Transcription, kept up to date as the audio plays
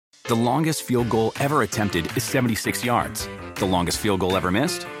The longest field goal ever attempted is 76 yards. The longest field goal ever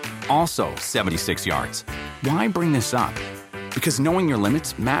missed? Also 76 yards. Why bring this up? Because knowing your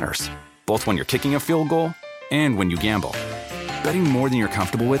limits matters, both when you're kicking a field goal and when you gamble. Betting more than you're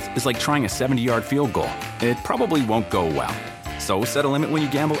comfortable with is like trying a 70-yard field goal. It probably won't go well. So set a limit when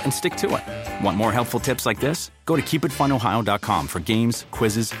you gamble and stick to it. Want more helpful tips like this? Go to keepitfunohio.com for games,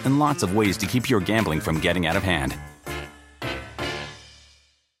 quizzes, and lots of ways to keep your gambling from getting out of hand.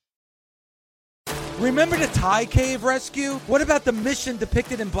 Remember the Thai cave rescue? What about the mission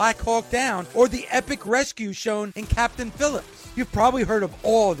depicted in Black Hawk Down or the epic rescue shown in Captain Phillips? You've probably heard of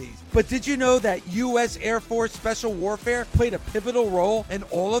all these, but did you know that U.S. Air Force Special Warfare played a pivotal role in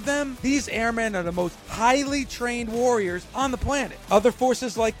all of them? These airmen are the most highly trained warriors on the planet. Other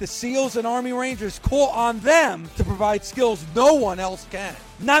forces like the SEALs and Army Rangers call on them to provide skills no one else can.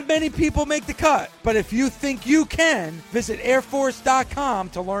 Not many people make the cut, but if you think you can, visit airforce.com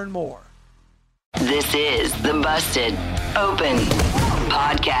to learn more. This is the Busted Open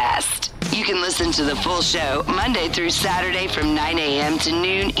Podcast. You can listen to the full show Monday through Saturday from 9 a.m. to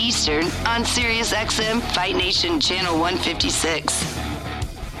noon Eastern on SiriusXM Fight Nation Channel 156.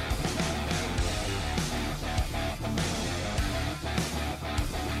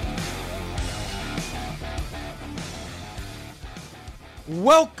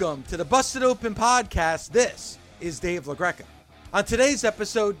 Welcome to the Busted Open Podcast. This is Dave LaGreca. On today's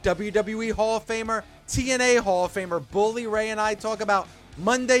episode, WWE Hall of Famer, TNA Hall of Famer, Bully Ray and I talk about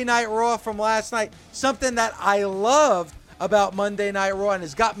Monday Night Raw from last night. Something that I loved about Monday Night Raw and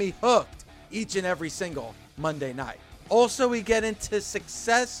has got me hooked each and every single Monday night. Also, we get into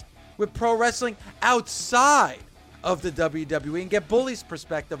success with pro wrestling outside of the WWE and get Bully's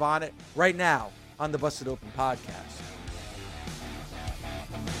perspective on it right now on the Busted Open Podcast.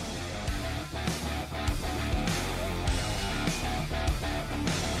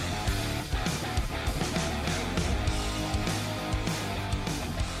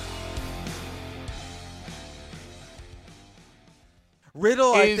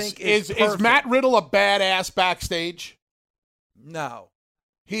 Riddle, I think, is Matt Riddle a badass backstage? No.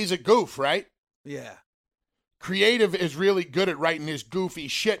 He's a goof, right? Yeah. Creative is really good at writing his goofy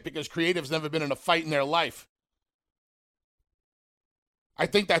shit because Creative's never been in a fight in their life. I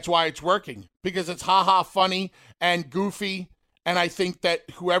think that's why it's working, because it's ha-ha funny and goofy, and I think that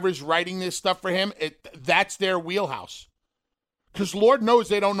whoever's writing this stuff for him, that's their wheelhouse. Because Lord knows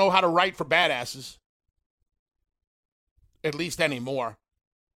they don't know how to write for badasses. At least anymore.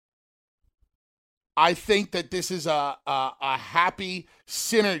 I think that this is a happy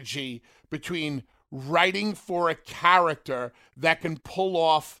synergy between writing for a character that can pull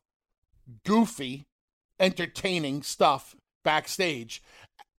off goofy, entertaining stuff backstage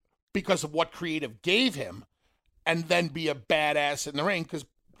because of what Creative gave him, and then be a badass in the ring, because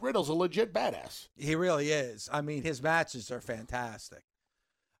Riddle's a legit badass. He really is. I mean, his matches are fantastic.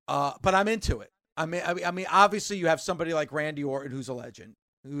 But I'm into it. I mean, obviously you have somebody like Randy Orton, who's a legend,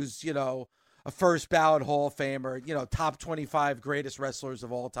 who's, a first ballot Hall of Famer, top 25 greatest wrestlers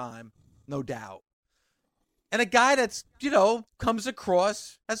of all time, no doubt. And a guy that's, comes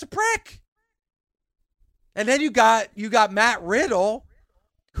across as a prick. And then you got Matt Riddle,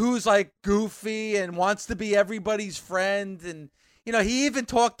 who's like goofy and wants to be everybody's friend. And, he even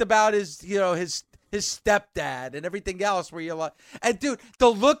talked about his stepdad and everything else, where you're like, and dude, the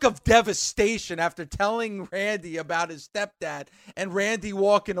look of devastation after telling Randy about his stepdad and Randy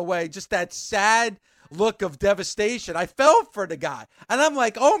walking away, just that sad look of devastation. I felt for the guy. And I'm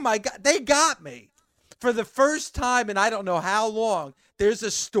like, oh my God, they got me. For the first time in I don't know how long, there's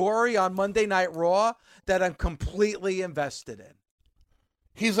a story on Monday Night Raw that I'm completely invested in.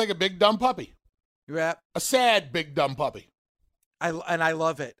 He's like a big dumb puppy. Yeah. A sad big dumb puppy. I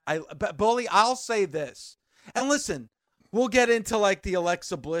love it. But Bully, I'll say this. And listen, we'll get into like the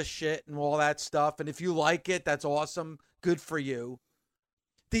Alexa Bliss shit and all that stuff. And if you like it, that's awesome. Good for you.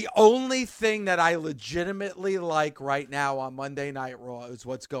 The only thing that I legitimately like right now on Monday Night Raw is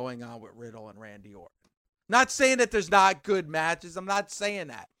what's going on with Riddle and Randy Orton. Not saying that there's not good matches. I'm not saying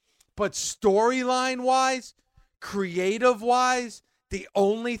that. But storyline-wise, creative-wise, the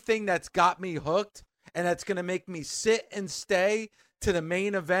only thing that's got me hooked and that's going to make me sit and stay to the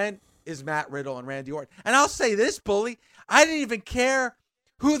main event is Matt Riddle and Randy Orton. And I'll say this, Bully, I didn't even care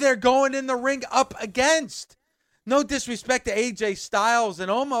who they're going in the ring up against. No disrespect to AJ Styles, and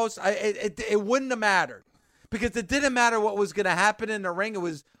almost it wouldn't have mattered, because it didn't matter what was going to happen in the ring. It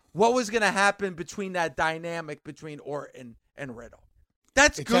was what was going to happen between that dynamic between Orton and Riddle.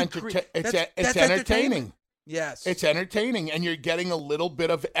 That's good. It's entertaining. Yes. It's entertaining, and you're getting a little bit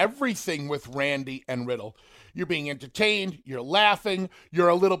of everything with Randy and Riddle. You're being entertained, you're laughing, you're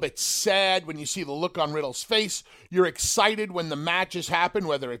a little bit sad when you see the look on Riddle's face. You're excited when the matches happen,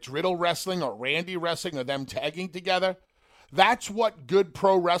 whether it's Riddle wrestling or Randy wrestling or them tagging together. That's what good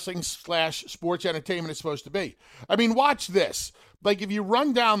pro wrestling / sports entertainment is supposed to be. I mean, watch this. Like, if you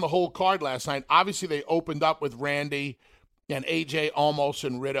run down the whole card last night, obviously they opened up with Randy and AJ Almost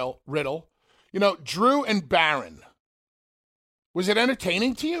and Riddle. You know, Drew and Baron. Was it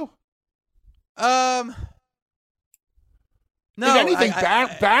entertaining to you? No. If anything,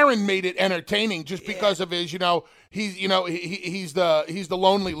 Baron made it entertaining just because of his, he's the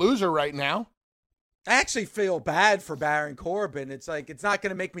lonely loser right now. I actually feel bad for Baron Corbin. It's like, it's not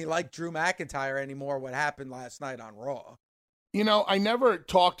going to make me like Drew McIntyre anymore, what happened last night on Raw. I never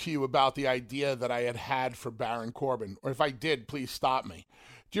talked to you about the idea that I had for Baron Corbin, or if I did, please stop me.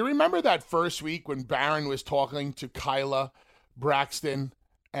 Do you remember that first week when Baron was talking to Kyla Braxton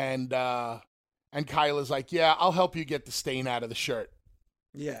and Kyla's like, yeah, I'll help you get the stain out of the shirt.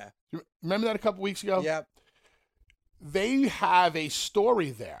 Yeah. You remember that a couple weeks ago? Yep. They have a story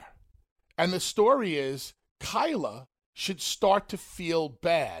there. And the story is Kyla should start to feel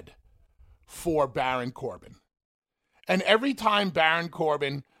bad for Baron Corbin. And every time Baron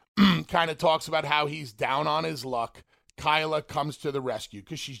Corbin kind of talks about how he's down on his luck, Kyla comes to the rescue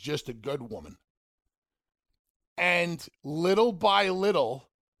because she's just a good woman. And little by little,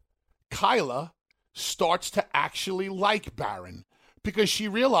 Kyla starts to actually like Baron because she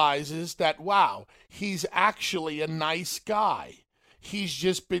realizes that, wow, he's actually a nice guy. He's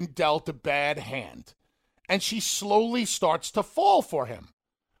just been dealt a bad hand. And she slowly starts to fall for him.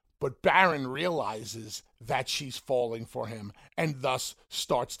 But Baron realizes that she's falling for him and thus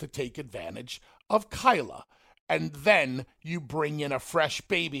starts to take advantage of Kyla. And then you bring in a fresh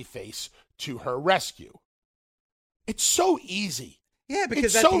babyface to her rescue. It's so easy. Yeah,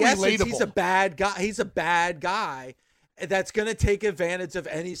 because it's at so the essence, relatable. he's a bad guy. He's a bad guy that's going to take advantage of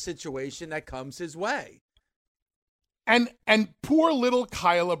any situation that comes his way. And poor little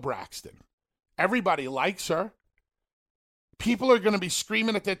Kyla Braxton. Everybody likes her. People are going to be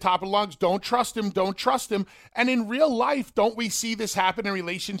screaming at their top of lungs, don't trust him, don't trust him. And in real life, don't we see this happen in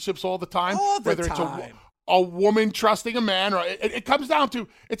relationships all the time? All the Whether time. It's a woman trusting a man, or it comes down to,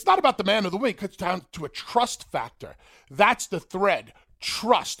 it's not about the man or the woman, it comes down to a trust factor. That's the thread.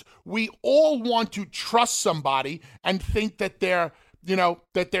 Trust. We all want to trust somebody and think that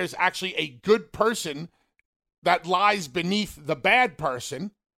that there's actually a good person that lies beneath the bad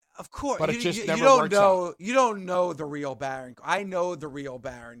person. Of course, but it just never don't works know. out. You don't know the real Baron. I know the real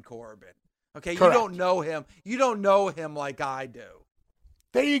Baron Corbin. Okay, Correct. You don't know him. You don't know him like I do.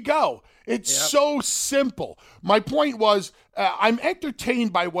 There you go. It's so simple. My point was, I'm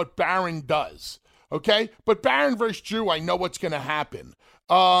entertained by what Baron does. Okay, but Baron versus Drew, I know what's going to happen.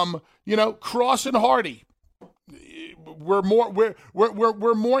 Cross and Hardy. We're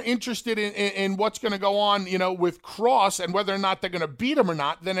more interested in what's going to go on, with Cross and whether or not they're going to beat him or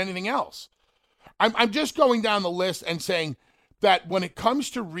not than anything else. I'm just going down the list and saying that when it comes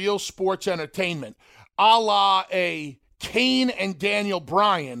to real sports entertainment, a la a Kane and Daniel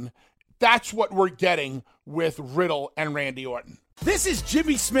Bryan, that's what we're getting with Riddle and Randy Orton. This is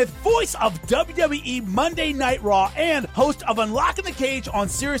Jimmy Smith, voice of WWE Monday Night Raw and host of Unlocking the Cage on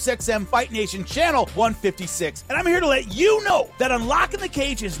SiriusXM Fight Nation Channel 156. And I'm here to let you know that Unlocking the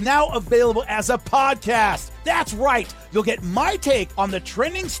Cage is now available as a podcast. That's right. You'll get my take on the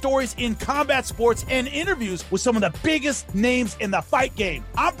trending stories in combat sports and interviews with some of the biggest names in the fight game.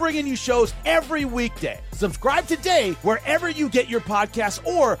 I'm bringing you shows every weekday. Subscribe today wherever you get your podcasts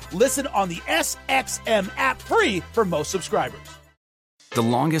or listen on the SXM app free for most subscribers. The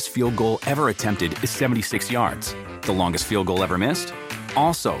longest field goal ever attempted is 76 yards. The longest field goal ever missed?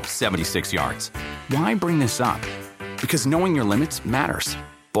 Also 76 yards. Why bring this up? Because knowing your limits matters,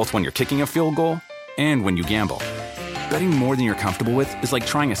 both when you're kicking a field goal and when you gamble. Betting more than you're comfortable with is like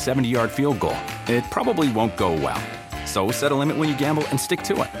trying a 70-yard field goal. It probably won't go well. So set a limit when you gamble and stick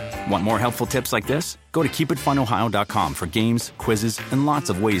to it. Want more helpful tips like this? Go to keepitfunohio.com for games, quizzes, and lots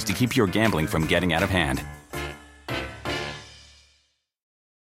of ways to keep your gambling from getting out of hand.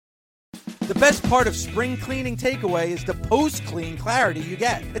 The best part of spring cleaning takeaway is the post-clean clarity you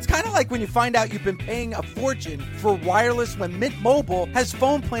get. It's kind of like when you find out you've been paying a fortune for wireless when Mint Mobile has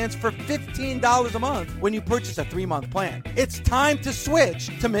phone plans for $15 a month when you purchase a 3-month plan. It's time to switch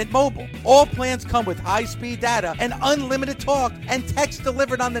to Mint Mobile. All plans come with high-speed data and unlimited talk and text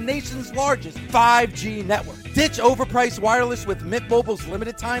delivered on the nation's largest 5G network. Ditch overpriced wireless with Mint Mobile's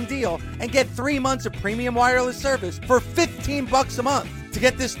limited time deal and get 3 months of premium wireless service for $15 a month. To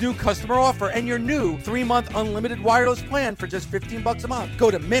get this new customer offer and your new 3-month unlimited wireless plan for just $15 a month,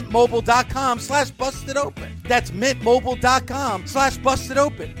 go to mintmobile.com/bustedopen. That's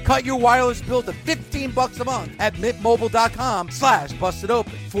mintmobile.com/bustedopen. Cut your wireless bill to $15 a month at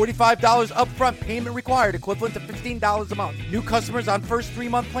mintmobile.com/bustedopen. $45 upfront payment required, equivalent to $15 a month. New customers on first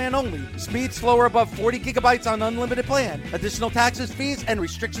 3-month plan only. Speed slower above 40 gigabytes on unlimited plan. Additional taxes, fees, and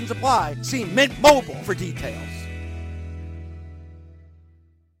restrictions apply. See Mint Mobile for details.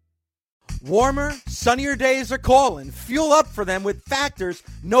 Warmer, sunnier days are calling. Fuel up for them with Factor's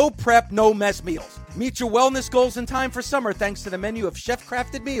no prep, no mess meals. Meet your wellness goals in time for summer thanks to the menu of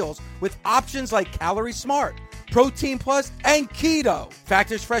chef-crafted meals with options like Calorie Smart, Protein Plus, and Keto.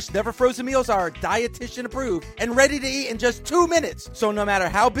 Factor's fresh, never frozen meals are dietitian approved and ready to eat in just 2 minutes. So no matter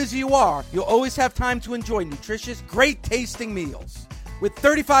how busy you are, you'll always have time to enjoy nutritious, great tasting meals. With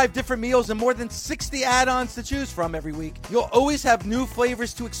 35 different meals and more than 60 add-ons to choose from every week, you'll always have new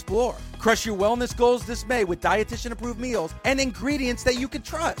flavors to explore. Crush your wellness goals this May with dietitian-approved meals and ingredients that you can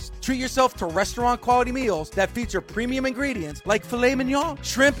trust. Treat yourself to restaurant-quality meals that feature premium ingredients like filet mignon,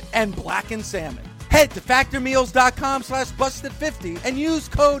 shrimp, and blackened salmon. Head to factormeals.com/busted50 and use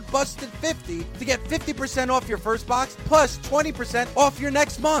code BUSTED50 to get 50% off your first box plus 20% off your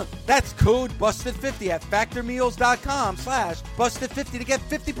next month. That's code BUSTED50 at factormeals.com/busted50 to get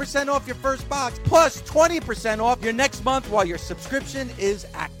 50% off your first box plus 20% off your next month while your subscription is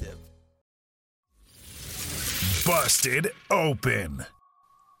active. Busted Open.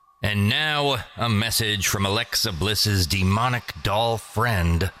 And now, a message from Alexa Bliss's demonic doll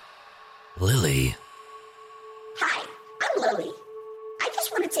friend, Lily. Hi, I'm Lily. I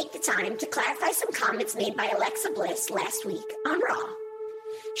just want to take the time to clarify some comments made by Alexa Bliss last week on Raw.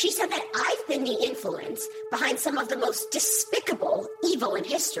 She said that I've been the influence behind some of the most despicable evil in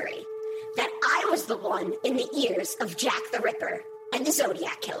history, that I was the one in the ears of Jack the Ripper and the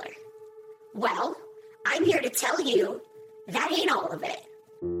Zodiac Killer. Well, I'm here to tell you that ain't all of it.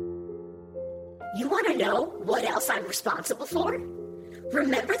 You want to know what else I'm responsible for?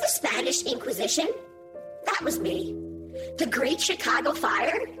 Remember the Spanish Inquisition? That was me. The Great Chicago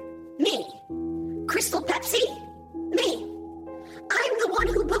Fire? Me. Crystal Pepsi? Me. I'm the one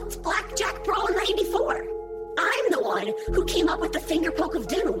who booked Blackjack Brawl in '94. I'm the one who came up with the finger poke of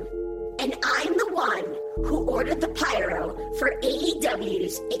doom. And I'm the one who ordered the pyro for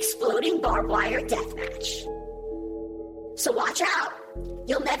AEW's Exploding Barbed Wire Deathmatch. So watch out.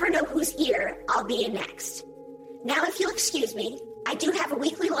 You'll never know whose ear I'll be in next. Now, if you'll excuse me, I do have a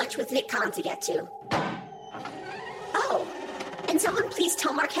weekly lunch with Nick Khan to get to. Oh, and someone please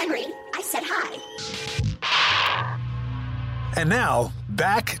tell Mark Henry I said hi. And now,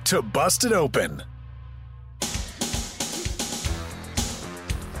 back to Busted Open.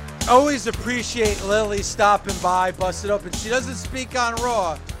 Always appreciate Lily stopping by Busted Open. She doesn't speak on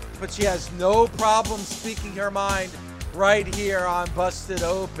Raw, but she has no problem speaking her mind right here on Busted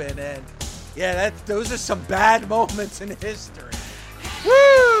Open. And yeah, those are some bad moments in history.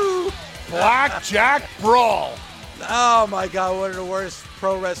 Woo! Blackjack Brawl. Oh my God, one of the worst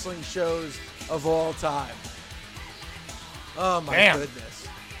pro wrestling shows of all time. Oh my goodness.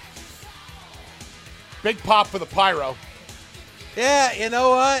 Big pop for the pyro. Yeah, you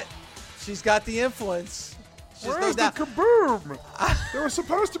know what? She's got the influence. Where's the kaboom? There was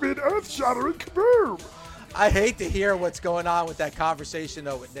supposed to be an earth-shattering kaboom. I hate to hear what's going on with that conversation,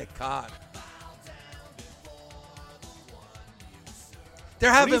 though, with Nick Khan.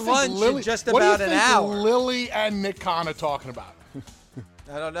 They're having lunch in just about an hour. What do you think Lily and Nick Khan are talking about?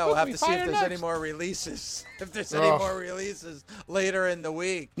 I don't know. We'll have to see if there's any more releases. If there's any more releases later in the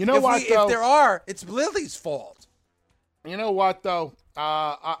week. You know what, though? If there are, it's Lily's fault. You know what, though?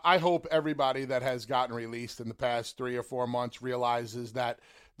 I hope everybody that has gotten released in the past 3 or 4 months realizes that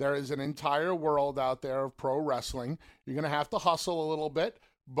there is an entire world out there of pro wrestling. You're going to have to hustle a little bit,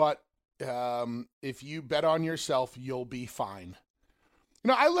 but if you bet on yourself, you'll be fine. You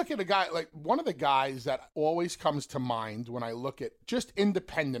know, I look at a guy, like one of the guys that always comes to mind when I look at just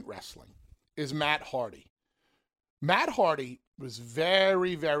independent wrestling is Matt Hardy. Matt Hardy was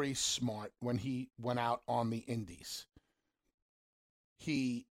very, very smart when he went out on the indies.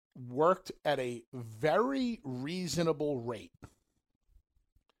 He worked at a very reasonable rate,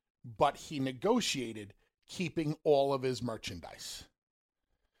 but he negotiated keeping all of his merchandise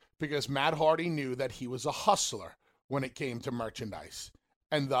because Matt Hardy knew that he was a hustler when it came to merchandise,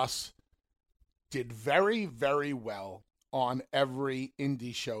 and thus did very, very well on every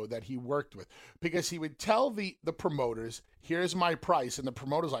indie show that he worked with, because he would tell the promoters, here's my price, and the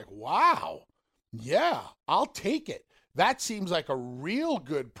promoter's like, wow, yeah, I'll take it. That seems like a real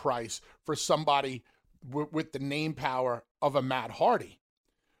good price for somebody with the name power of a Matt Hardy.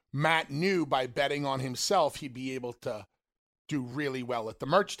 Matt knew by betting on himself he'd be able to do really well at the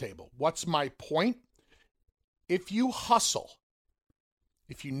merch table. What's my point? If you hustle,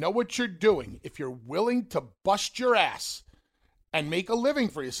 if you know what you're doing, if you're willing to bust your ass and make a living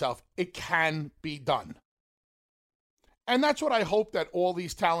for yourself, it can be done. And that's what I hope that all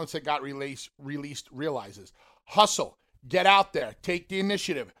these talents that got released realizes. Hustle, get out there, take the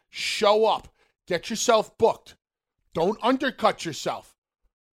initiative, show up, get yourself booked. Don't undercut yourself.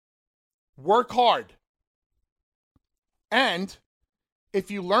 Work hard. And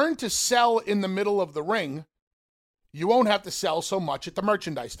if you learn to sell in the middle of the ring, you won't have to sell so much at the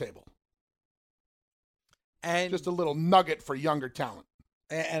merchandise table. And just a little nugget for younger talent.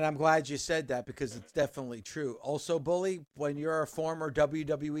 And I'm glad you said that because it's definitely true. Also, Bully, when you're a former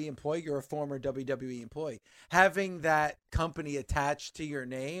WWE employee, you're a former WWE employee. Having that company attached to your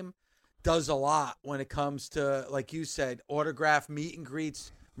name does a lot when it comes to, like you said, autograph, meet and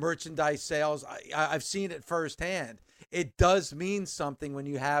greets, merchandise sales. I've seen it firsthand. It does mean something when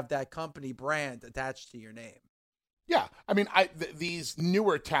you have that company brand attached to your name. Yeah. I mean, these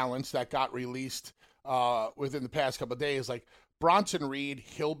newer talents that got released within the past couple of days, like Bronson Reed,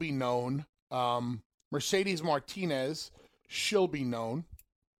 he'll be known. Mercedes Martinez, she'll be known.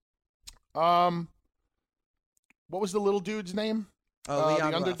 What was the little dude's name? The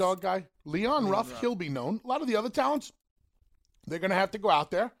underdog guy? Leon Ruff, he'll be known. A lot of the other talents, they're going to have to go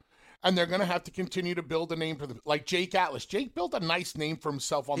out there, and they're going to have to continue to build a name for them. Like Jake Atlas. Jake built a nice name for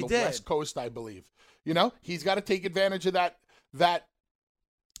himself on the West Coast, I believe. You know, he's got to take advantage of that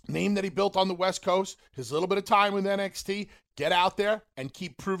name that he built on the West Coast, his little bit of time with NXT, get out there and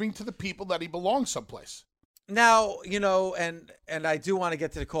keep proving to the people that he belongs someplace. Now, you know, and I do want to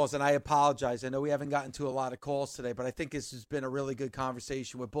get to the calls, and I apologize. I know we haven't gotten to a lot of calls today, but I think this has been a really good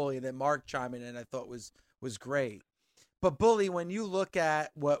conversation with Bully, and then Mark chiming in I thought was great. But Bully, when you look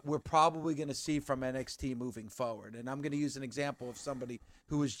at what we're probably going to see from NXT moving forward, and I'm going to use an example of somebody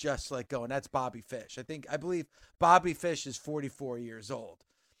who was just let go, and that's Bobby Fish. I believe Bobby Fish is 44 years old.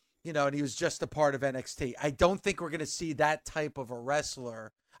 You know, and he was just a part of NXT. I don't think we're going to see that type of a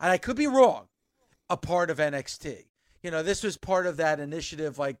wrestler, and I could be wrong, a part of NXT. You know, this was part of that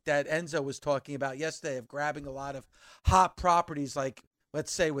initiative like that Enzo was talking about yesterday of grabbing a lot of hot properties like,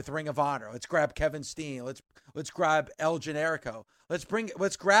 let's say, with Ring of Honor. Let's grab Kevin Steen. Let's grab El Generico. Let's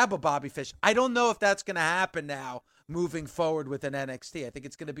grab a Bobby Fish. I don't know if that's going to happen now moving forward with an NXT. I think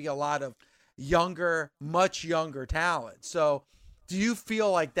it's going to be a lot of younger, much younger talent. So do you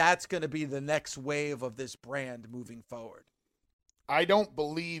feel like that's going to be the next wave of this brand moving forward? I don't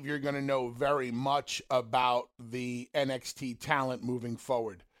believe you're going to know very much about the NXT talent moving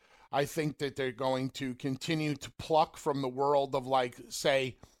forward. I think that they're going to continue to pluck from the world of, like,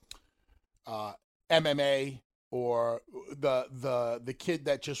 say, MMA or the kid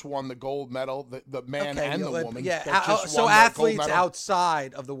that just won the gold medal, the man and the woman. Yeah, so athletes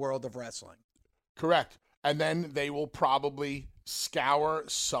outside of the world of wrestling. Correct. And then they will probably scour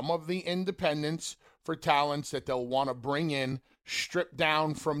some of the independents for talents that they'll want to bring in, strip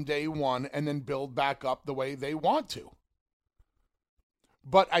down from day one, and then build back up the way they want to.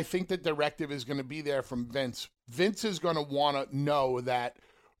 But I think the directive is going to be there from Vince. Vince is going to want to know that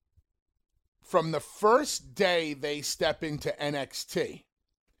from the first day they step into NXT,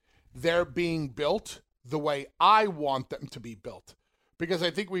 they're being built the way I want them to be built. Because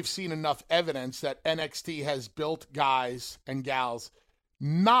I think we've seen enough evidence that NXT has built guys and gals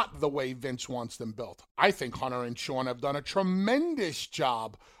not the way Vince wants them built. I think Hunter and Sean have done a tremendous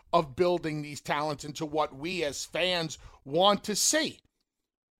job of building these talents into what we as fans want to see.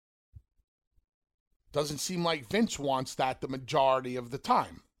 Doesn't seem like Vince wants that the majority of the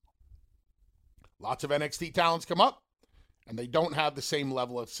time. Lots of NXT talents come up, and they don't have the same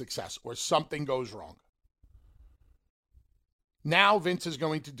level of success, or something goes wrong. Now Vince is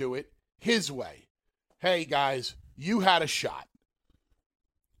going to do it his way. Hey, guys, you had a shot.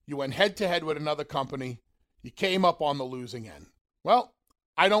 You went head-to-head with another company. You came up on the losing end. Well,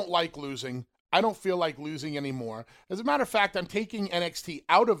 I don't like losing. I don't feel like losing anymore. As a matter of fact, I'm taking NXT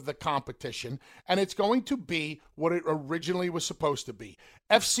out of the competition, and it's going to be what it originally was supposed to be.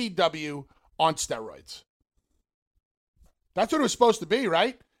 FCW on steroids. That's what it was supposed to be,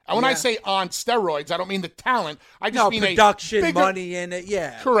 right? And when I say on steroids, I don't mean the talent. I just mean production, bigger, money in it,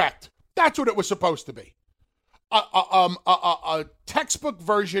 yeah. Correct. That's what it was supposed to be. A textbook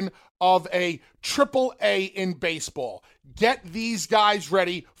version of a AAA in baseball. Get these guys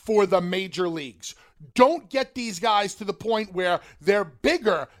ready for the major leagues. Don't get these guys to the point where they're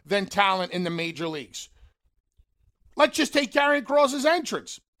bigger than talent in the major leagues. Let's just take Karrion Kross's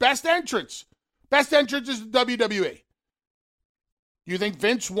entrance. Best entrance. Best entrance is the WWE. You think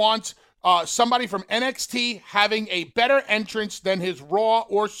Vince wants somebody from NXT having a better entrance than his Raw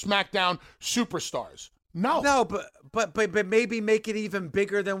or SmackDown superstars? No, but maybe make it even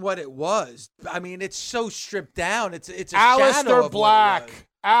bigger than what it was. I mean, it's so stripped down. It's a Aleister shadow of Black. what it was.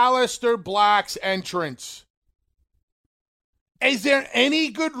 Aleister Black's entrance. Is there any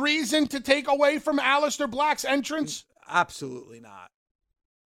good reason to take away from Aleister Black's entrance? Absolutely not.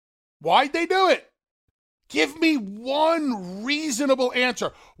 Why'd they do it? Give me one reasonable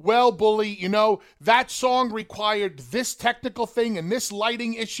answer. Well, Bully, you know, that song required this technical thing and this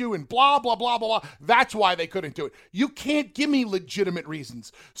lighting issue and blah, blah, blah, blah, blah. That's why they couldn't do it. You can't give me legitimate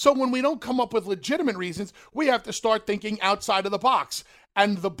reasons. So when we don't come up with legitimate reasons, we have to start thinking outside of the box.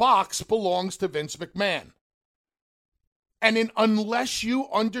 And the box belongs to Vince McMahon. And unless you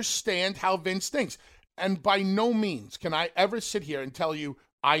understand how Vince thinks, and by no means can I ever sit here and tell you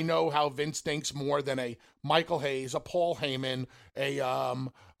I know how Vince thinks more than a Michael Hayes, a Paul Heyman,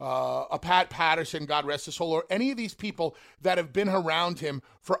 a Pat Patterson, God rest his soul, or any of these people that have been around him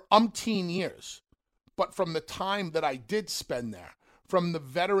for umpteen years. But from the time that I did spend there, from the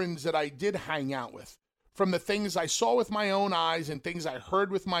veterans that I did hang out with, from the things I saw with my own eyes and things I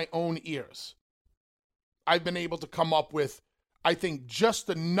heard with my own ears, I've been able to come up with, I think, just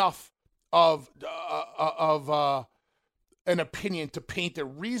enough of an opinion to paint a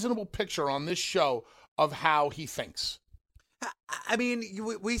reasonable picture on this show of how he thinks. I mean,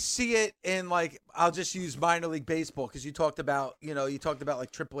 we see it in, like, I'll just use minor league baseball because you talked about like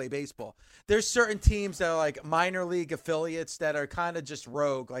AAA baseball. There's certain teams that are like minor league affiliates that are kind of just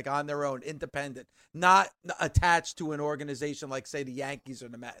rogue, like on their own, independent, not attached to an organization like, say, the Yankees or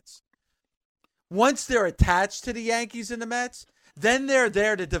the Mets. Once they're attached to the Yankees and the Mets, then they're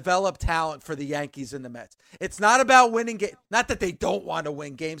there to develop talent for the Yankees and the Mets. It's not about winning games. Not that they don't want to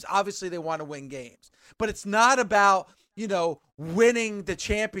win games. Obviously, they want to win games. But it's not about, winning the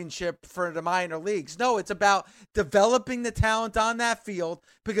championship for the minor leagues. No, it's about developing the talent on that field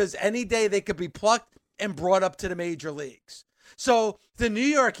because any day they could be plucked and brought up to the major leagues. So the New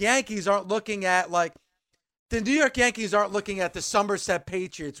York Yankees aren't looking at the Somerset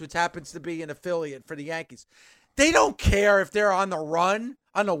Patriots, which happens to be an affiliate for the Yankees. They don't care if they're on the run,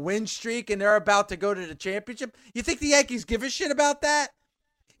 on a win streak, and they're about to go to the championship. You think the Yankees give a shit about that?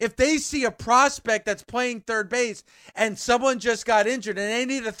 If they see a prospect that's playing third base and someone just got injured and they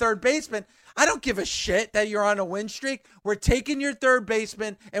need a third baseman, I don't give a shit that you're on a win streak. We're taking your third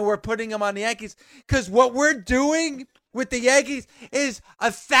baseman and we're putting him on the Yankees because what we're doing with the Yankees is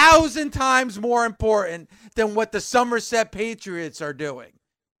 1,000 times more important than what the Somerset Patriots are doing.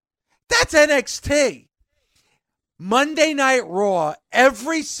 That's NXT. Monday Night Raw,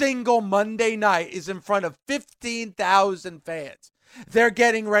 every single Monday night is in front of 15,000 fans. They're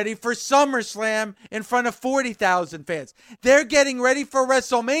getting ready for SummerSlam in front of 40,000 fans. They're getting ready for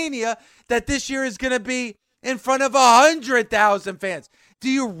WrestleMania that this year is going to be in front of 100,000 fans. Do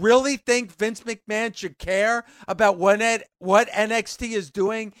you really think Vince McMahon should care about what NXT is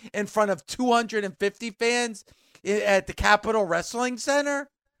doing in front of 250 fans at the Capitol Wrestling Center?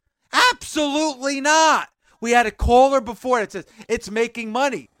 Absolutely not. We had a caller before that says it's making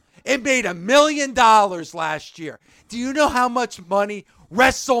money. It made $1 million last year. Do you know how much money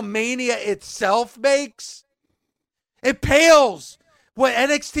WrestleMania itself makes? It pales. What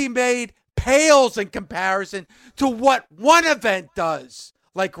NXT made pales in comparison to what one event does,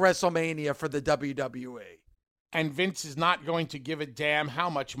 like WrestleMania for the WWE. And Vince is not going to give a damn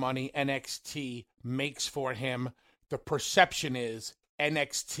how much money NXT makes for him. The perception is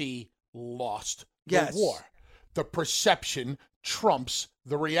NXT lost the war. The perception trumps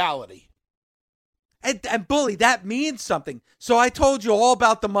the reality. And Bully, that means something. So I told you all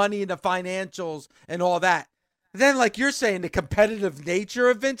about the money and the financials and all that. Then, like you're saying, the competitive nature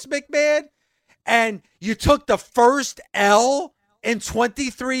of Vince McMahon, and you took the first L in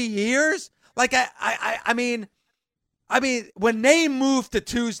 23 years. Like I mean, when they moved to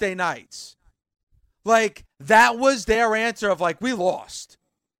Tuesday nights, like that was their answer of like, we lost,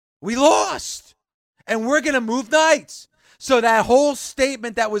 and we're gonna move nights. So that whole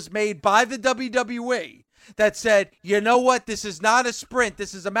statement that was made by the WWE that said, you know what, this is not a sprint,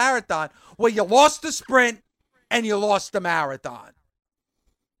 this is a marathon. Well, you lost the sprint and you lost the marathon.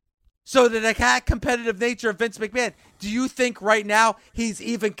 So the competitive nature of Vince McMahon, do you think right now he's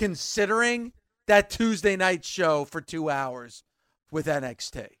even considering that Tuesday night show for 2 hours with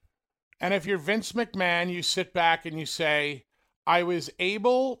NXT? And if you're Vince McMahon, you sit back and you say, I was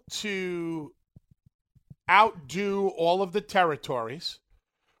able to outdo all of the territories,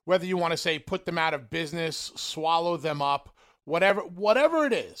 whether you want to say put them out of business, swallow them up, whatever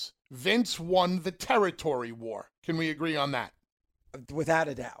it is. Vince won the territory war. Can we agree on that? Without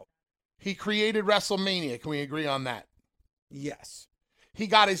a doubt. He created WrestleMania. Can we agree on that? Yes. He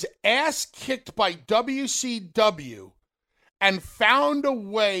got his ass kicked by WCW and found a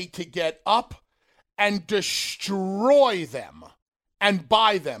way to get up and destroy them and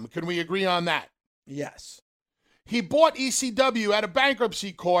buy them. Can we agree on that? Yes. He bought ECW at a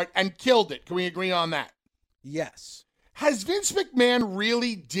bankruptcy court and killed it. Can we agree on that? Yes. Has Vince McMahon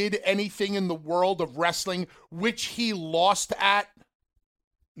really did anything in the world of wrestling which he lost at?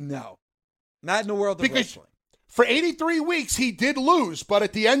 No. Not in the world of wrestling. For 83 weeks, he did lose, but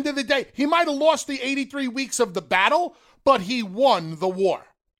at the end of the day, he might have lost the 83 weeks of the battle, but he won the war.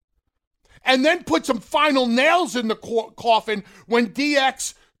 And then put some final nails in the coffin when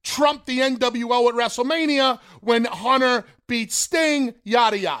DX trumped the NWO at WrestleMania, when Hunter beat Sting,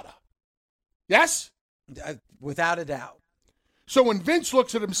 yada, yada. Yes? Without a doubt. So when Vince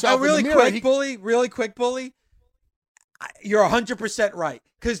looks at himself really in the mirror... Really quick, Bully, you're 100% right.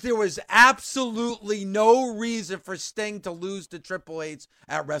 Because there was absolutely no reason for Sting to lose to Triple H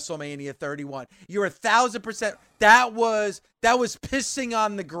at WrestleMania 31. You're 1,000%. That was pissing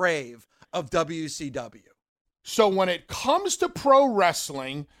on the grave of WCW. So when it comes to pro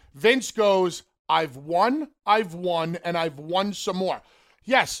wrestling, Vince goes, I've won, and I've won some more.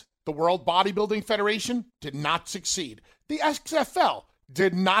 Yes, the World Bodybuilding Federation did not succeed. The XFL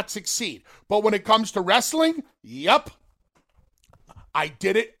did not succeed. But when it comes to wrestling, yep, I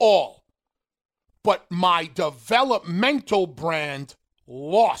did it all. But my developmental brand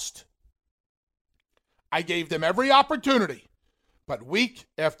lost. I gave them every opportunity, but week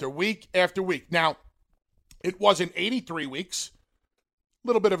after week after week. Now, it wasn't 83 weeks, a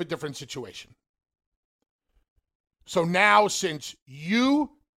little bit of a different situation. So now, since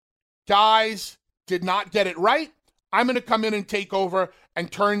you guys did not get it right, I'm going to come in and take over and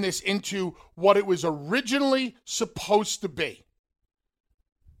turn this into what it was originally supposed to be.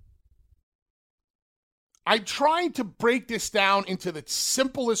 I tried to break this down into the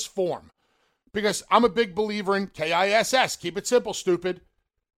simplest form because I'm a big believer in KISS. Keep it simple, stupid.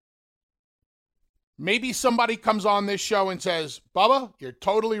 Maybe somebody comes on this show and says, Bubba, you're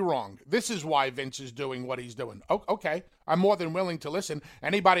totally wrong. This is why Vince is doing what he's doing. Oh, okay, I'm more than willing to listen.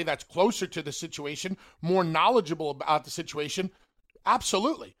 Anybody that's closer to the situation, more knowledgeable about the situation,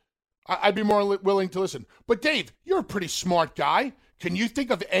 absolutely. I'd be more willing to listen. But Dave, you're a pretty smart guy. Can you think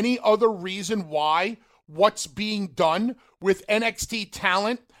of any other reason why what's being done with NXT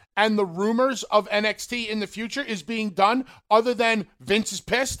talent and the rumors of NXT in the future is being done other than Vince is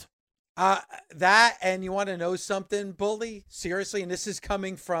pissed? That, and you want to know something, Bully? Seriously, and this is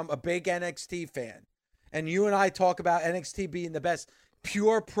coming from a big NXT fan. And you and I talk about NXT being the best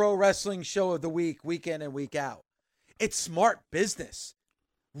pure pro wrestling show of the week, week in and week out. It's smart business.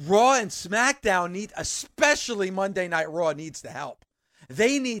 Raw and SmackDown need, especially Monday Night Raw, needs the help.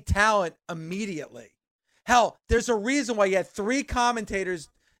 They need talent immediately. Hell, there's a reason why you had 3 commentators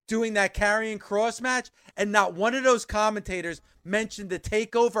doing that Karrion Kross match, and not one of those commentators mentioned the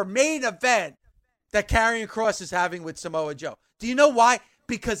TakeOver main event that Karrion Kross is having with Samoa Joe. Do you know why?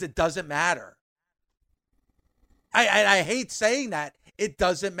 Because it doesn't matter. I hate saying that. It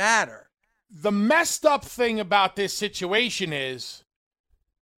doesn't matter. The messed up thing about this situation is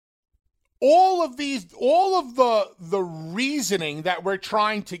all of the reasoning that we're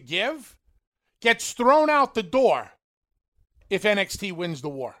trying to give gets thrown out the door if NXT wins the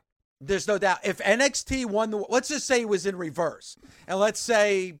war. There's no doubt. If NXT won the, let's just say it was in reverse, and let's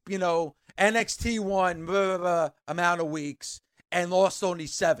say, NXT won amount of weeks and lost only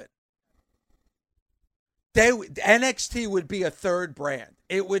 7. NXT would be a third brand.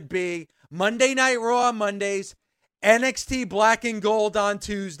 It would be Monday Night Raw on Mondays, NXT Black and Gold on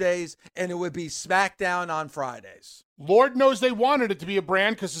Tuesdays, and it would be SmackDown on Fridays. Lord knows they wanted it to be a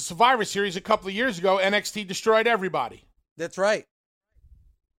brand because the Survivor Series a couple of years ago, NXT destroyed everybody. That's right.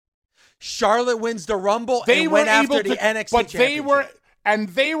 Charlotte wins the Rumble and went after the NXT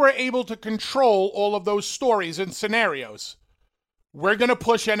Championship. They were able to control all of those stories and scenarios. We're going to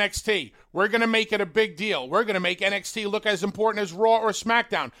push NXT. We're going to make it a big deal. We're going to make NXT look as important as Raw or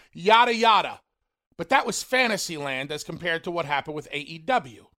SmackDown. Yada, yada. But that was fantasy land as compared to what happened with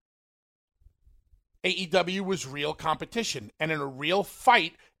AEW. AEW was real competition. And in a real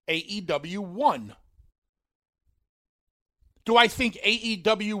fight, AEW won. Do I think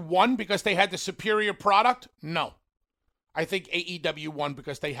AEW won because they had the superior product? No. I think AEW won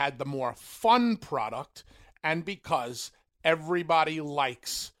because they had the more fun product and because everybody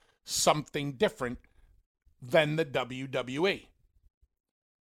likes something different than the WWE.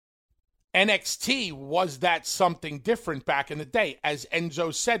 NXT was that something different back in the day, as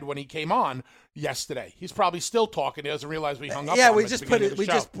Enzo said when he came on yesterday. He's probably still talking. He doesn't realize we hung up. Yeah, on we him just at the put it.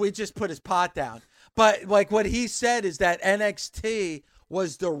 beginning We just put his pot down. But like what he said is that NXT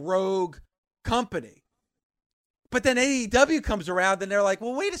was the rogue company. But then AEW comes around and they're like,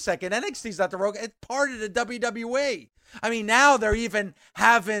 well, wait a second, NXT's not the rogue. It's part of the WWE. I mean, now they're even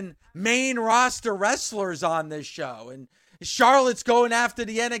having main roster wrestlers on this show, and Charlotte's going after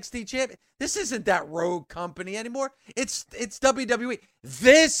the NXT champion. This isn't that rogue company anymore. It's WWE.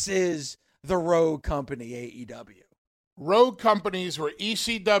 This is the rogue company, AEW. Rogue companies were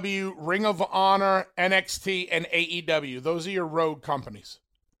ECW, Ring of Honor, NXT, and AEW. Those are your rogue companies.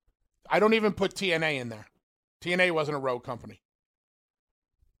 I don't even put TNA in there. TNA wasn't a rogue company.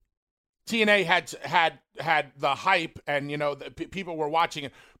 TNA had the hype, and people were watching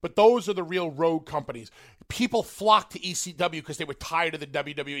it, but those are the real rogue companies. People flocked to ECW because they were tired of the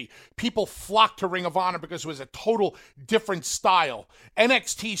WWE. People flocked to Ring of Honor because it was a total different style.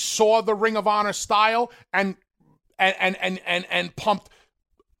 NXT saw the Ring of Honor style and pumped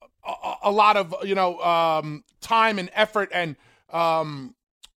a lot of time and effort and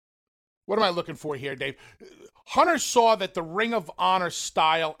what am I looking for here, Dave? Hunter saw that the Ring of Honor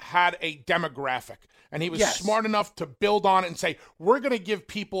style had a demographic, and he was smart enough to build on it and say, we're going to give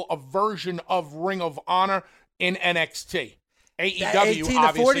people a version of Ring of Honor in NXT.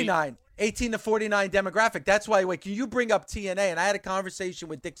 AEW, 18 to 49 demographic. That's why, like, you bring up TNA, and I had a conversation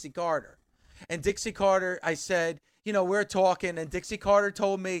with Dixie Carter. And Dixie Carter, I said, we're talking, and Dixie Carter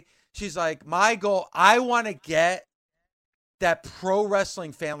told me, she's like, my goal, I want to get that pro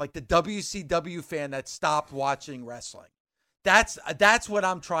wrestling fan, like the WCW fan that stopped watching wrestling. That's what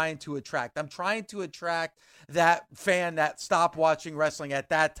I'm trying to attract. I'm trying to attract that fan that stopped watching wrestling at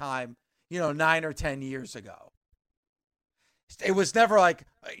that time, 9 or 10 years ago. It was never like,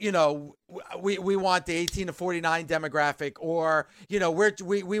 we want the 18 to 49 demographic, or,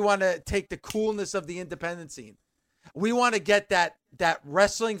 we want to take the coolness of the independent scene. We want to get that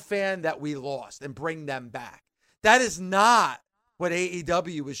wrestling fan that we lost and bring them back. That is not what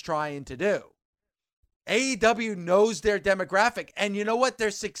AEW is trying to do. AEW knows their demographic, and you know what?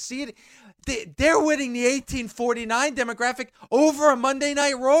 They're succeeding. They're winning the 1849 demographic over a Monday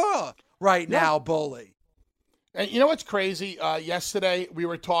Night Raw right now, Bully. And you know what's crazy? Yesterday we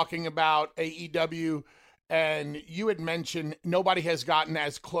were talking about AEW, and you had mentioned nobody has gotten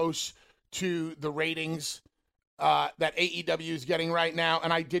as close to the ratings that AEW is getting right now.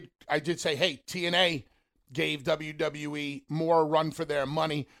 And I did say, hey, TNA gave WWE more run for their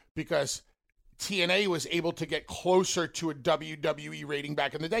money because TNA was able to get closer to a WWE rating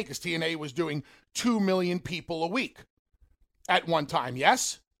back in the day because TNA was doing 2 million people a week at one time.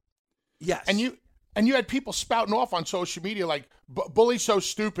 Yes? Yes. And you had people spouting off on social media like, Bully's so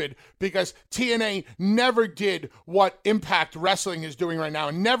stupid because TNA never did what Impact Wrestling is doing right now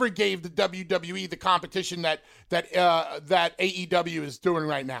and never gave the WWE the competition that AEW is doing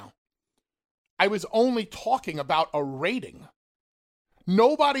right now. I was only talking about a rating.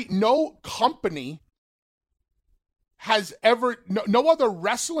 No company has ever, no other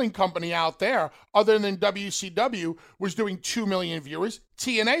wrestling company out there other than WCW was doing 2 million viewers.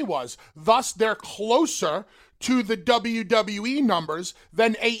 TNA was. Thus, they're closer to the WWE numbers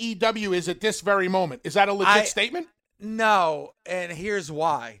than AEW is at this very moment. Is that a legit statement? No, and here's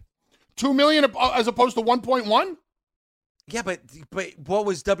why. 2 million as opposed to 1.1? Yeah, but what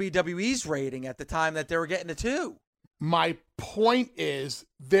was WWE's rating at the time that they were getting to 2? My point is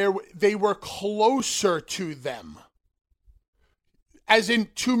they were closer to them. As in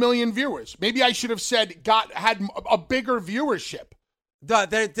 2 million viewers. Maybe I should have said had a bigger viewership.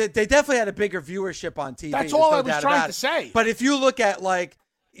 They definitely had a bigger viewership on TV. That's all I was trying to say. But if you look at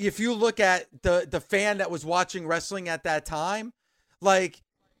the fan that was watching wrestling at that time, like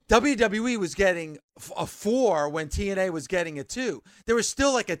WWE was getting a 4 when TNA was getting a 2. There was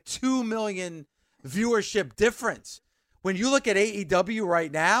still like a 2 million viewership difference. When you look at AEW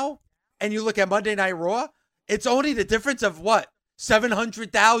right now and you look at Monday Night Raw, it's only the difference of what?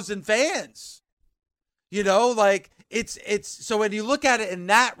 700,000 fans. It's so when you look at it in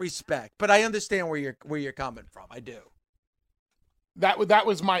that respect, but I understand where you're coming from. I do. That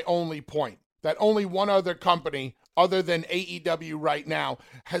was my only point. That only one other company other than AEW right now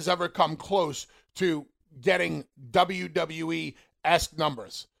has ever come close to getting WWE-esque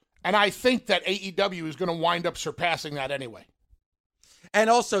numbers. And I think that AEW is going to wind up surpassing that anyway. And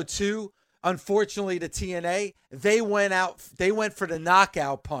also, too, unfortunately, to TNA, they went for the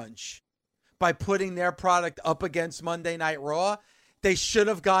knockout punch by putting their product up against Monday Night Raw. They should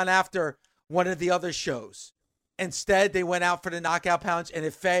have gone after one of the other shows Instead, they went out for the knockout punch and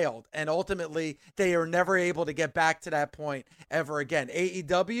it failed. And ultimately, they are never able to get back to that point ever again.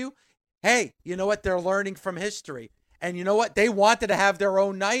 AEW, hey, you know what? They're learning from history. And you know what? They wanted to have their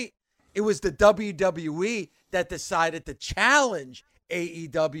own night. It was the WWE that decided to challenge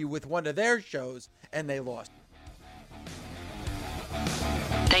AEW with one of their shows, and they lost.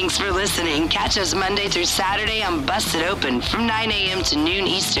 Thanks for listening. Catch us Monday through Saturday on Busted Open from 9 a.m. to noon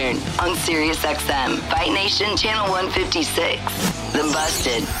Eastern on SiriusXM, Fight Nation Channel 156. The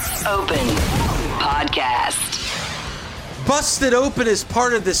Busted Open Podcast. Busted Open is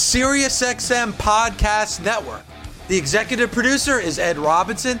part of the SiriusXM Podcast Network. The executive producer is Ed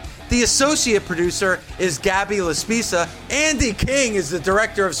Robinson. The associate producer is Gabby Laspisa. Andy King is the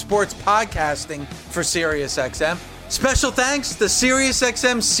director of sports podcasting for SiriusXM. Special thanks to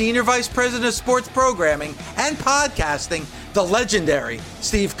SiriusXM Senior Vice President of Sports Programming and Podcasting, the legendary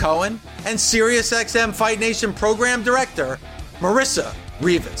Steve Cohen, and SiriusXM Fight Nation Program Director, Marissa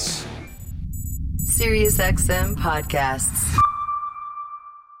Rivas. SiriusXM Podcasts.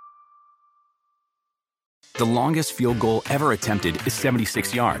 The longest field goal ever attempted is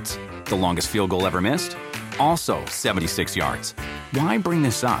 76 yards. The longest field goal ever missed? Also 76 yards. Why bring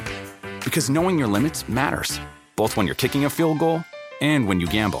this up? Because knowing your limits matters, both when you're kicking a field goal and when you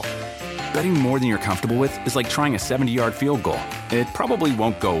gamble. Betting more than you're comfortable with is like trying a 70-yard field goal. It probably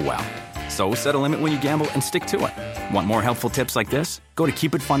won't go well. So set a limit when you gamble and stick to it. Want more helpful tips like this? Go to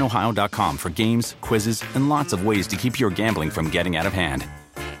keepitfunohio.com for games, quizzes, and lots of ways to keep your gambling from getting out of hand.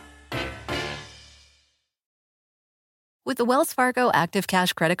 With the Wells Fargo Active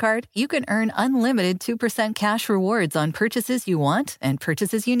Cash Credit Card, you can earn unlimited 2% cash rewards on purchases you want and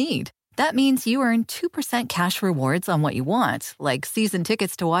purchases you need. That means you earn 2% cash rewards on what you want, like season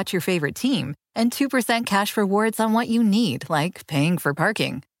tickets to watch your favorite team, and 2% cash rewards on what you need, like paying for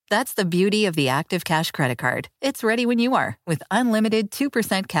parking. That's the beauty of the Active Cash Credit Card. It's ready when you are, with unlimited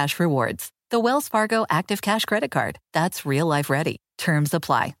 2% cash rewards. The Wells Fargo Active Cash Credit Card. That's real life ready. Terms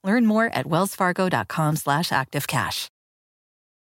apply. Learn more at wellsfargo.com/activecash.